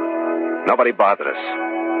 Nobody bothered us.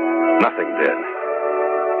 Nothing did.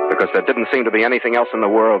 Because there didn't seem to be anything else in the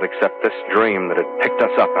world except this dream that had picked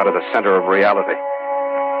us up out of the center of reality.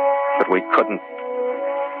 That we couldn't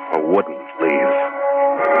or wouldn't leave.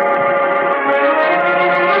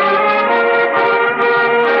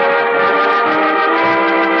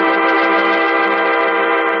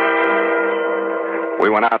 We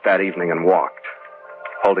went out that evening and walked,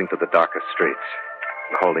 holding to the darkest streets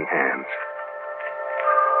and holding hands.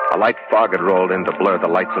 A light fog had rolled in to blur the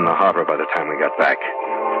lights in the harbor by the time we got back.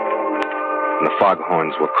 And the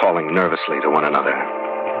foghorns were calling nervously to one another.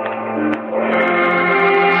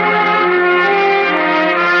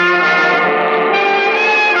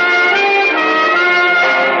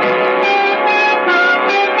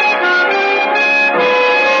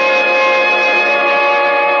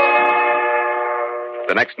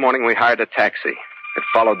 The next morning we hired a taxi. It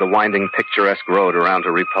followed the winding, picturesque road around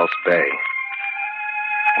to Repulse Bay.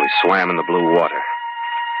 We swam in the blue water,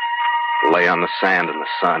 lay on the sand in the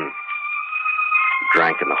sun,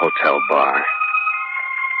 drank in the hotel bar.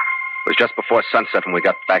 It was just before sunset when we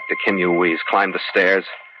got back to Kim Yu-wee's, climbed the stairs,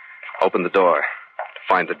 opened the door to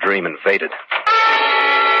find the dream invaded.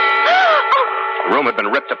 The room had been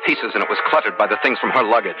ripped to pieces, and it was cluttered by the things from her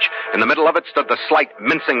luggage. In the middle of it stood the slight,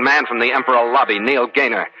 mincing man from the Emperor lobby, Neil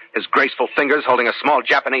Gaynor, his graceful fingers holding a small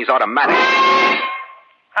Japanese automatic.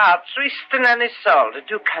 Tristan and Isolde,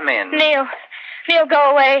 do come in. Neil,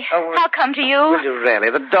 go away. I'll come to you. Will you really?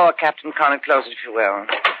 The door, Captain Connor, close it if you will.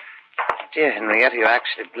 dear Henrietta, you're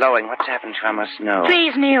actually blowing. What's happened to you? I must know.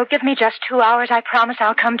 Please, Neil, give me just 2 hours. I promise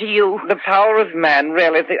I'll come to you. The power of man,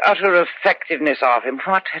 really, the utter effectiveness of him.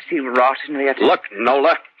 What has he wrought, Henrietta? Look,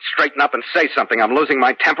 Nola, straighten up and say something. I'm losing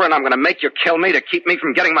my temper, and I'm going to make you kill me to keep me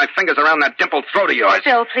from getting my fingers around that dimpled throat of yours.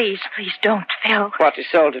 Phil, please don't, Phil. What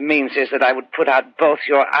Isolde means is that I would put out both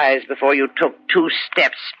your eyes before you took 2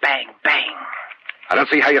 steps. Bang, bang. I don't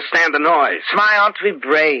see how you stand the noise. My aunt to be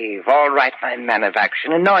brave. All right, my man of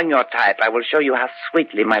action. And knowing your type, I will show you how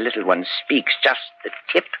sweetly my little one speaks. Just the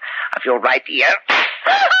tip of your right ear.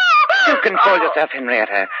 You control yourself,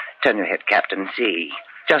 Henrietta. Turn your head, Captain. See.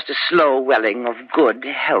 Just a slow welling of good,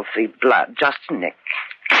 healthy blood. Just a nick.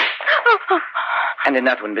 And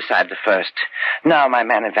another one beside the first. Now, my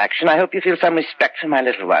man of action, I hope you feel some respect for my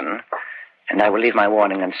little one. And I will leave my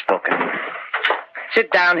warning unspoken. Sit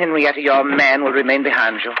down, Henrietta. Your man will remain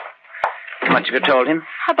behind you. How much have you told him?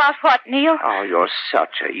 About what, Neil? Oh, you're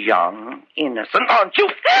such a young, innocent, aren't you?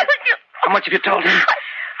 How much have you told him?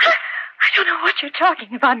 I don't know what you're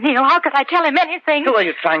talking about, Neil. How could I tell him anything? Who are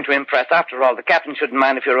you trying to impress? After all, the captain shouldn't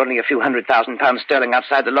mind if you're only a few £100,000 sterling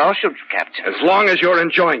outside the law, should you, Captain? As long as you're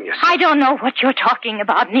enjoying yourself. I don't know what you're talking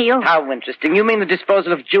about, Neil. How interesting. You mean the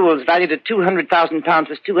disposal of jewels valued at £200,000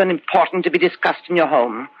 was too unimportant to be discussed in your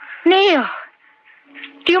home? Neil,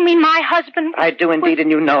 do you mean my husband? I do indeed,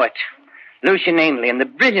 and you know it. Lucian Ainley and the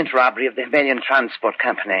brilliant robbery of the Himalayan Transport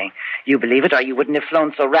Company. You believe it, or you wouldn't have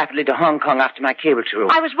flown so rapidly to Hong Kong after my cable tour.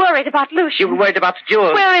 I was worried about Lucian. You were worried about the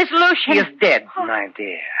jewels. Where is Lucian? He is dead, my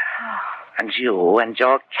dear. And you and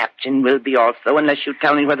your captain will be also, unless you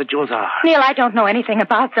tell me where the jewels are. Neil, I don't know anything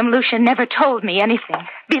about them. Lucian never told me anything.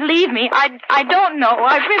 Believe me, I don't know.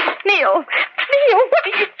 I really... Neil, what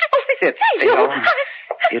are you doing? Sit still.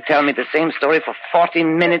 If you tell me the same story for 40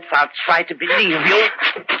 minutes, I'll try to believe you.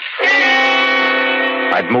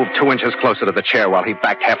 I'd moved 2 inches closer to the chair while he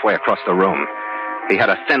backed halfway across the room. He had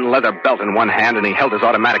a thin leather belt in one hand, and he held his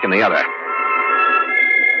automatic in the other.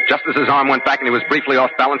 Just as his arm went back and he was briefly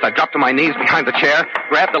off balance, I dropped to my knees behind the chair,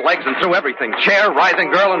 grabbed the legs, and threw everything. Chair,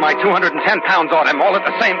 writhing girl, and my 210 pounds on him, all at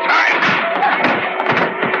the same time.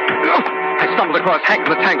 I stumbled across Hank in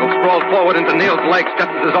the tangle, sprawled forward into Neil's legs just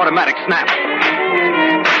as his automatic snapped.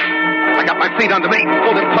 I got my feet under me,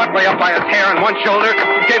 pulled him partway up by his hair and one shoulder,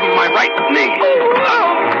 gave him my right knee.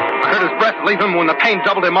 I heard his breath leave him. When the pain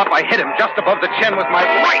doubled him up, I hit him just above the chin with my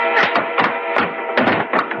right.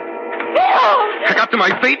 I got to my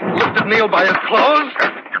feet, lifted Neil by his clothes.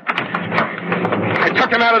 I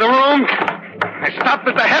took him out of the room. I stopped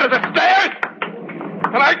at the head of the stairs,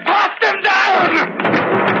 and I tossed him down.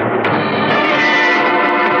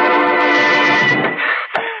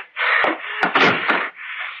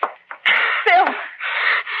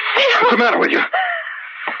 What's the matter with you?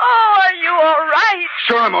 Oh, are you all right?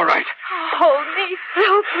 Sure, I'm all right. Oh, hold me,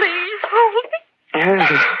 Phil, please. Hold me.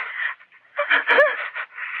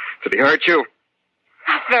 Did he hurt you?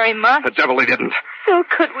 Not very much. The devil he didn't. Phil,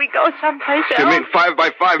 could we go someplace else? You mean 5 by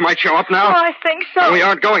 5 might show up now? Oh, I think so. And we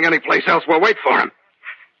aren't going anyplace else. We'll wait for him.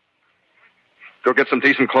 Go get some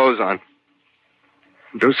decent clothes on.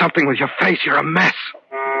 Do something with your face. You're a mess.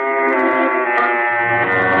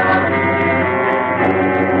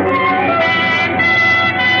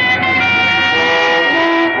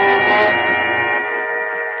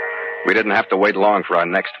 We didn't have to wait long for our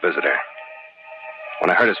next visitor. When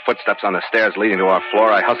I heard his footsteps on the stairs leading to our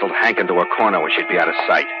floor, I hustled Hank into a corner where she'd be out of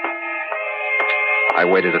sight. I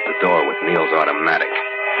waited at the door with Neil's automatic.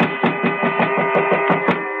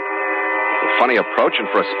 A funny approach, and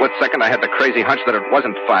for a split second I had the crazy hunch that it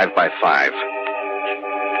wasn't 5 by 5.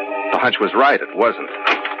 The hunch was right, it wasn't.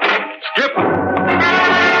 Skip!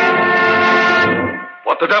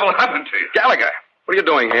 What the devil happened to you? Gallagher, what are you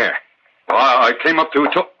doing here? Well, I came up to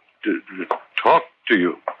talk to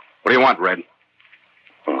you. What do you want, Red?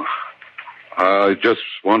 I just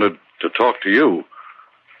wanted to talk to you.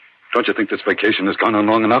 Don't you think this vacation has gone on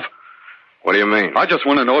long enough? What do you mean? I just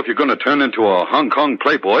want to know if you're going to turn into a Hong Kong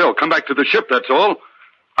playboy or come back to the ship, that's all.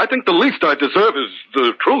 I think the least I deserve is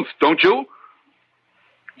the truth, don't you?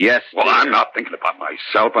 Yes. Well, I'm not thinking about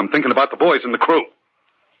myself. I'm thinking about the boys and the crew.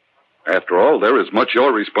 After all, they're as much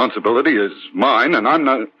your responsibility as mine, and I'm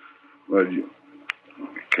not... Well,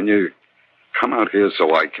 can you come out here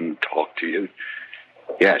so I can talk to you?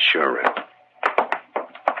 Yeah, sure, Red.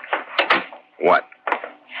 What?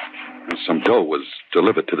 Some dough was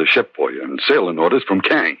delivered to the ship for you, and sailing orders from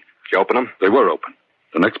Kang. Did you open them? They were open.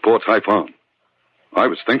 The next port's Haiphong. I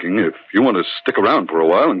was thinking if you want to stick around for a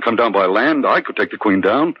while and come down by land, I could take the Queen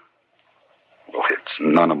down. Well, it's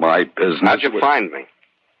none of my business. How'd you find me?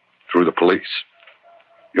 Through the police.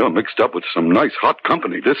 You're mixed up with some nice hot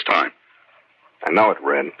company this time. I know it,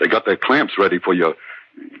 Red. They got their clamps ready for your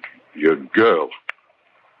girl.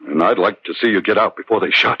 And I'd like to see you get out before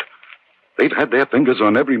they shut. They've had their fingers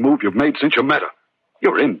on every move you've made since you met her.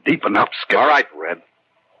 You're in deep enough, Skipper. All right, Red.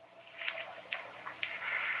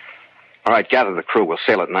 All right, gather the crew. We'll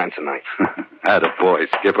sail at 9 tonight. Attaboy,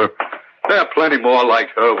 Skipper. There are plenty more like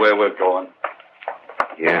her where we're going.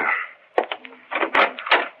 Yeah.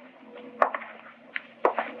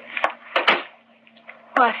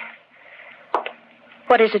 What?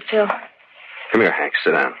 What is it, Phil? Come here, Hank.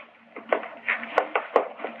 Sit down.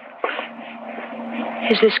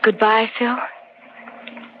 Is this goodbye, Phil?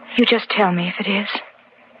 You just tell me if it is.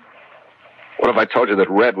 What if I told you that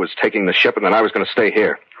Red was taking the ship and that I was going to stay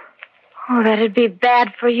here? Oh, that'd be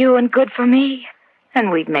bad for you and good for me.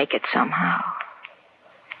 And we'd make it somehow.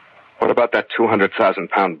 What about that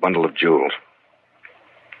 200,000-pound bundle of jewels?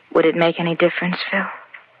 Would it make any difference, Phil?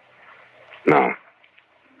 No.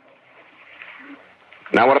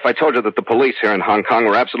 Now, what if I told you that the police here in Hong Kong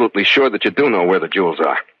were absolutely sure that you do know where the jewels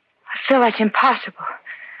are? Phil, that's impossible.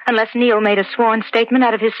 Unless Neil made a sworn statement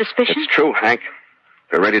out of his suspicion. It's true, Hank.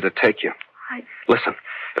 They're ready to take you. Listen,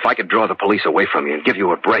 if I could draw the police away from you and give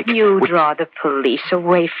you a break... Draw the police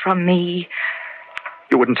away from me.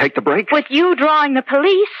 You wouldn't take the break? With you drawing the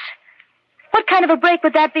police? What kind of a break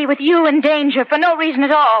would that be with you in danger for no reason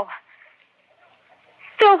at all?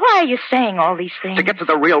 Phil, why are you saying all these things? To get to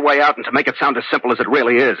the real way out and to make it sound as simple as it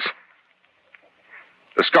really is.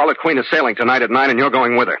 The Scarlet Queen is sailing tonight at 9 and you're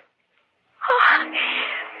going with her. Oh,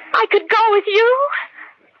 I could go with you?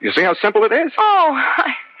 You see how simple it is? Oh,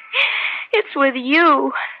 it's with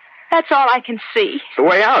you. That's all I can see. It's the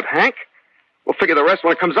way out, Hank. We'll figure the rest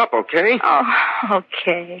when it comes up, okay? Oh,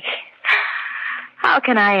 okay. How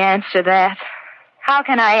can I answer that? How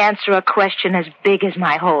can I answer a question as big as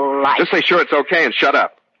my whole life? Just say sure it's okay and shut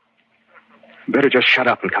up. Better just shut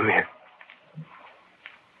up and come here.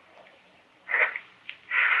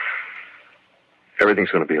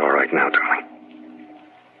 Everything's going to be all right now, darling.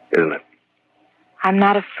 Isn't it? I'm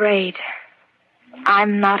not afraid.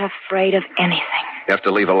 I'm not afraid of anything. You have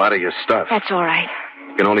to leave a lot of your stuff. That's all right.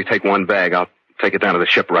 You can only take one bag. I'll take it down to the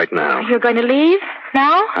ship right now. You're going to leave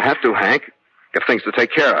now? I have to, Hank. Got things to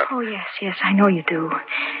take care of. Oh, yes, I know you do.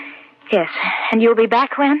 Yes, and you'll be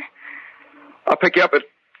back when? I'll pick you up at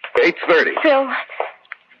 8:30.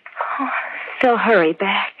 Phil, hurry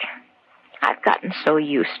back. I've gotten so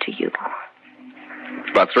used to you.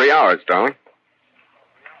 It's about 3 hours, darling.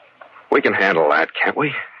 We can handle that, can't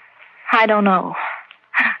we? I don't know.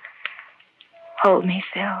 Hold me,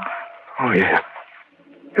 Phil. Oh, yeah.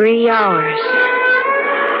 3 hours.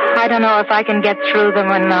 I don't know if I can get through them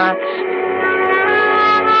or not.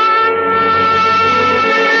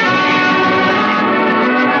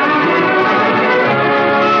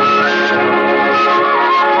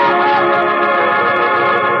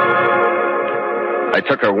 I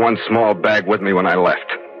took her one small bag with me when I left.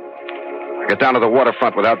 I got down to the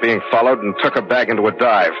waterfront without being followed and took her bag into a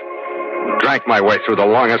dive. Drank my way through the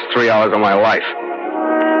longest 3 hours of my life.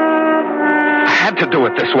 I had to do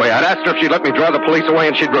it this way. I'd asked her if she'd let me draw the police away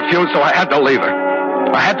and she'd refuse, so I had to leave her.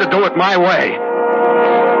 I had to do it my way.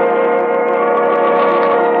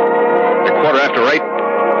 At 8:15,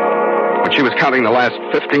 when she was counting the last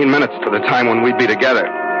 15 minutes to the time when we'd be together,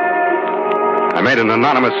 I made an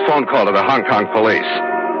anonymous phone call to the Hong Kong police.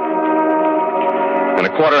 And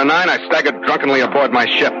at 9:15, I staggered drunkenly aboard my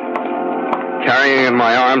ship, carrying in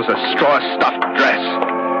my arms a straw-stuffed dress.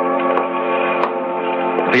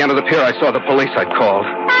 At the end of the pier, I saw the police I'd called.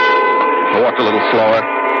 I walked a little slower.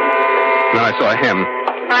 And then I saw him,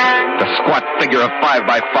 the squat figure of 5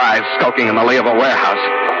 by 5 skulking in the lee of a warehouse.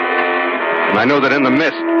 And I knew that in the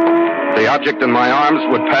mist, the object in my arms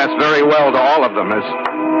would pass very well to all of them as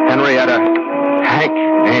Henrietta Hank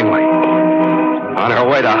Ainley on her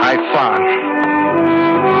way to Haiphong.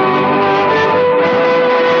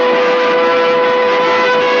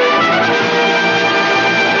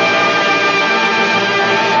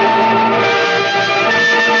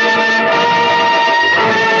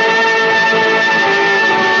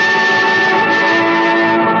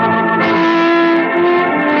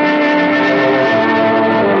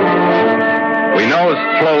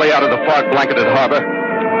 Slowly out of the fog-blanketed harbor,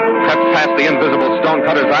 cut past the invisible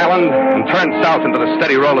Stonecutters Island, and turned south into the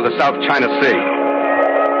steady roll of the South China Sea.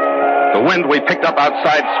 The wind we picked up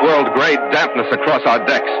outside swirled gray dampness across our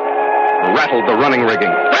decks, rattled the running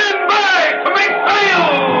rigging. Stand by to make sail!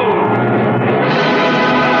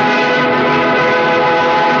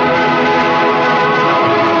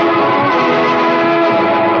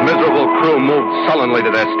 The miserable crew moved sullenly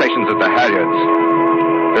to their stations at the halyards.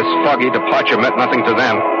 This foggy departure meant nothing to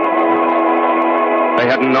them. they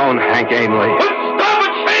hadn't known Hank Ainley. Stop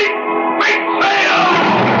it, Chief! Make sail!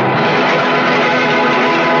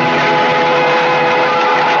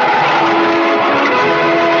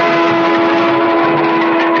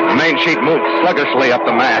 The main sheet moved sluggishly up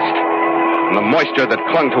the mast, and the moisture that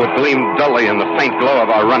clung to it gleamed dully in the faint glow of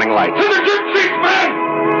our running lights. To the jib sheets, man!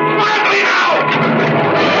 Quietly now!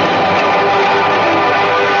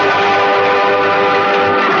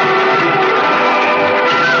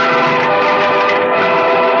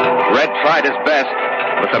 Red tried his best,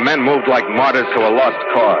 but the men moved like martyrs to a lost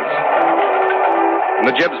cause. And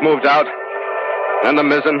the jibs moved out, then the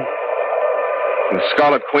mizzen, and the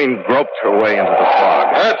Scarlet Queen groped her way into the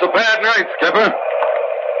fog. That's a bad night, Skipper.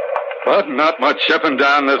 But not much shipping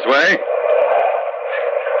down this way.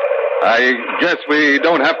 I guess we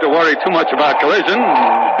don't have to worry too much about collision.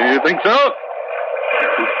 Do you think so?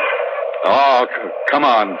 Oh, come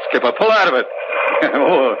on, Skipper. Pull out of it.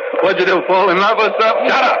 Oh, what'd you do, fall in love or something?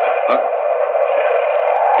 Shut up!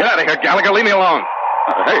 Get out of here, Gallagher. Leave me alone.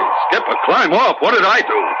 Hey, Skipper, climb off. What did I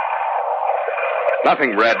do?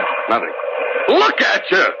 Nothing, Red. Nothing. Look at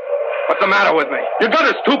you! What's the matter with me? You got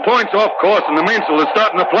us 2 points off course, and the mainsail is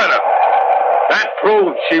starting to flutter. That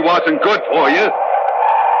proved she wasn't good for you.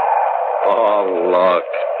 Oh, look.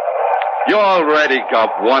 You already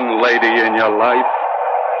got one lady in your life.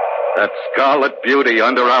 That Scarlet Beauty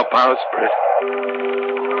under our bowsprit.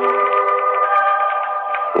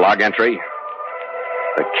 Log entry.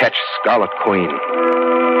 The Ketch Scarlet Queen.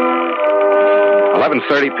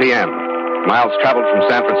 11:30 p.m. Miles traveled from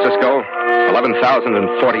San Francisco,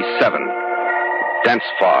 11,047. Dense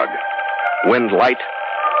fog. Wind light.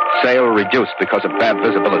 Sail reduced because of bad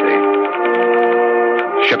visibility.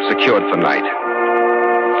 Ship secured for night.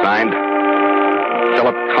 Signed,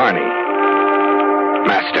 Philip Carney,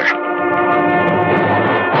 Master.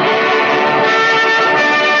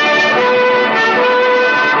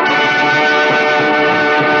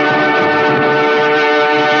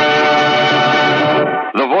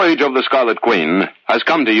 The voyage of the Scarlet Queen has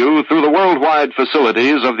come to you through the worldwide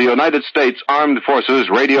facilities of the United States Armed Forces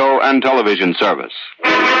Radio and Television Service.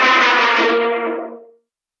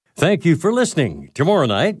 Thank you for listening. Tomorrow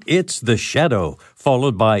night, it's The Shadow,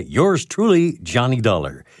 followed by yours truly, Johnny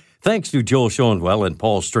Dollar. Thanks to Joel Schoenwell and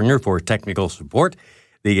Paul Stringer for technical support.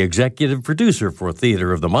 The executive producer for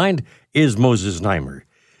Theater of the Mind is Moses Neimer.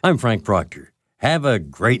 I'm Frank Proctor. Have a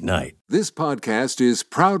great night. This podcast is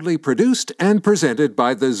proudly produced and presented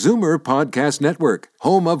by the Zoomer Podcast Network,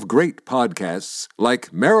 home of great podcasts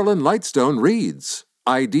like Marilyn Lightstone Reads,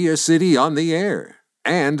 Idea City on the Air,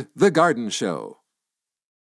 and The Garden Show.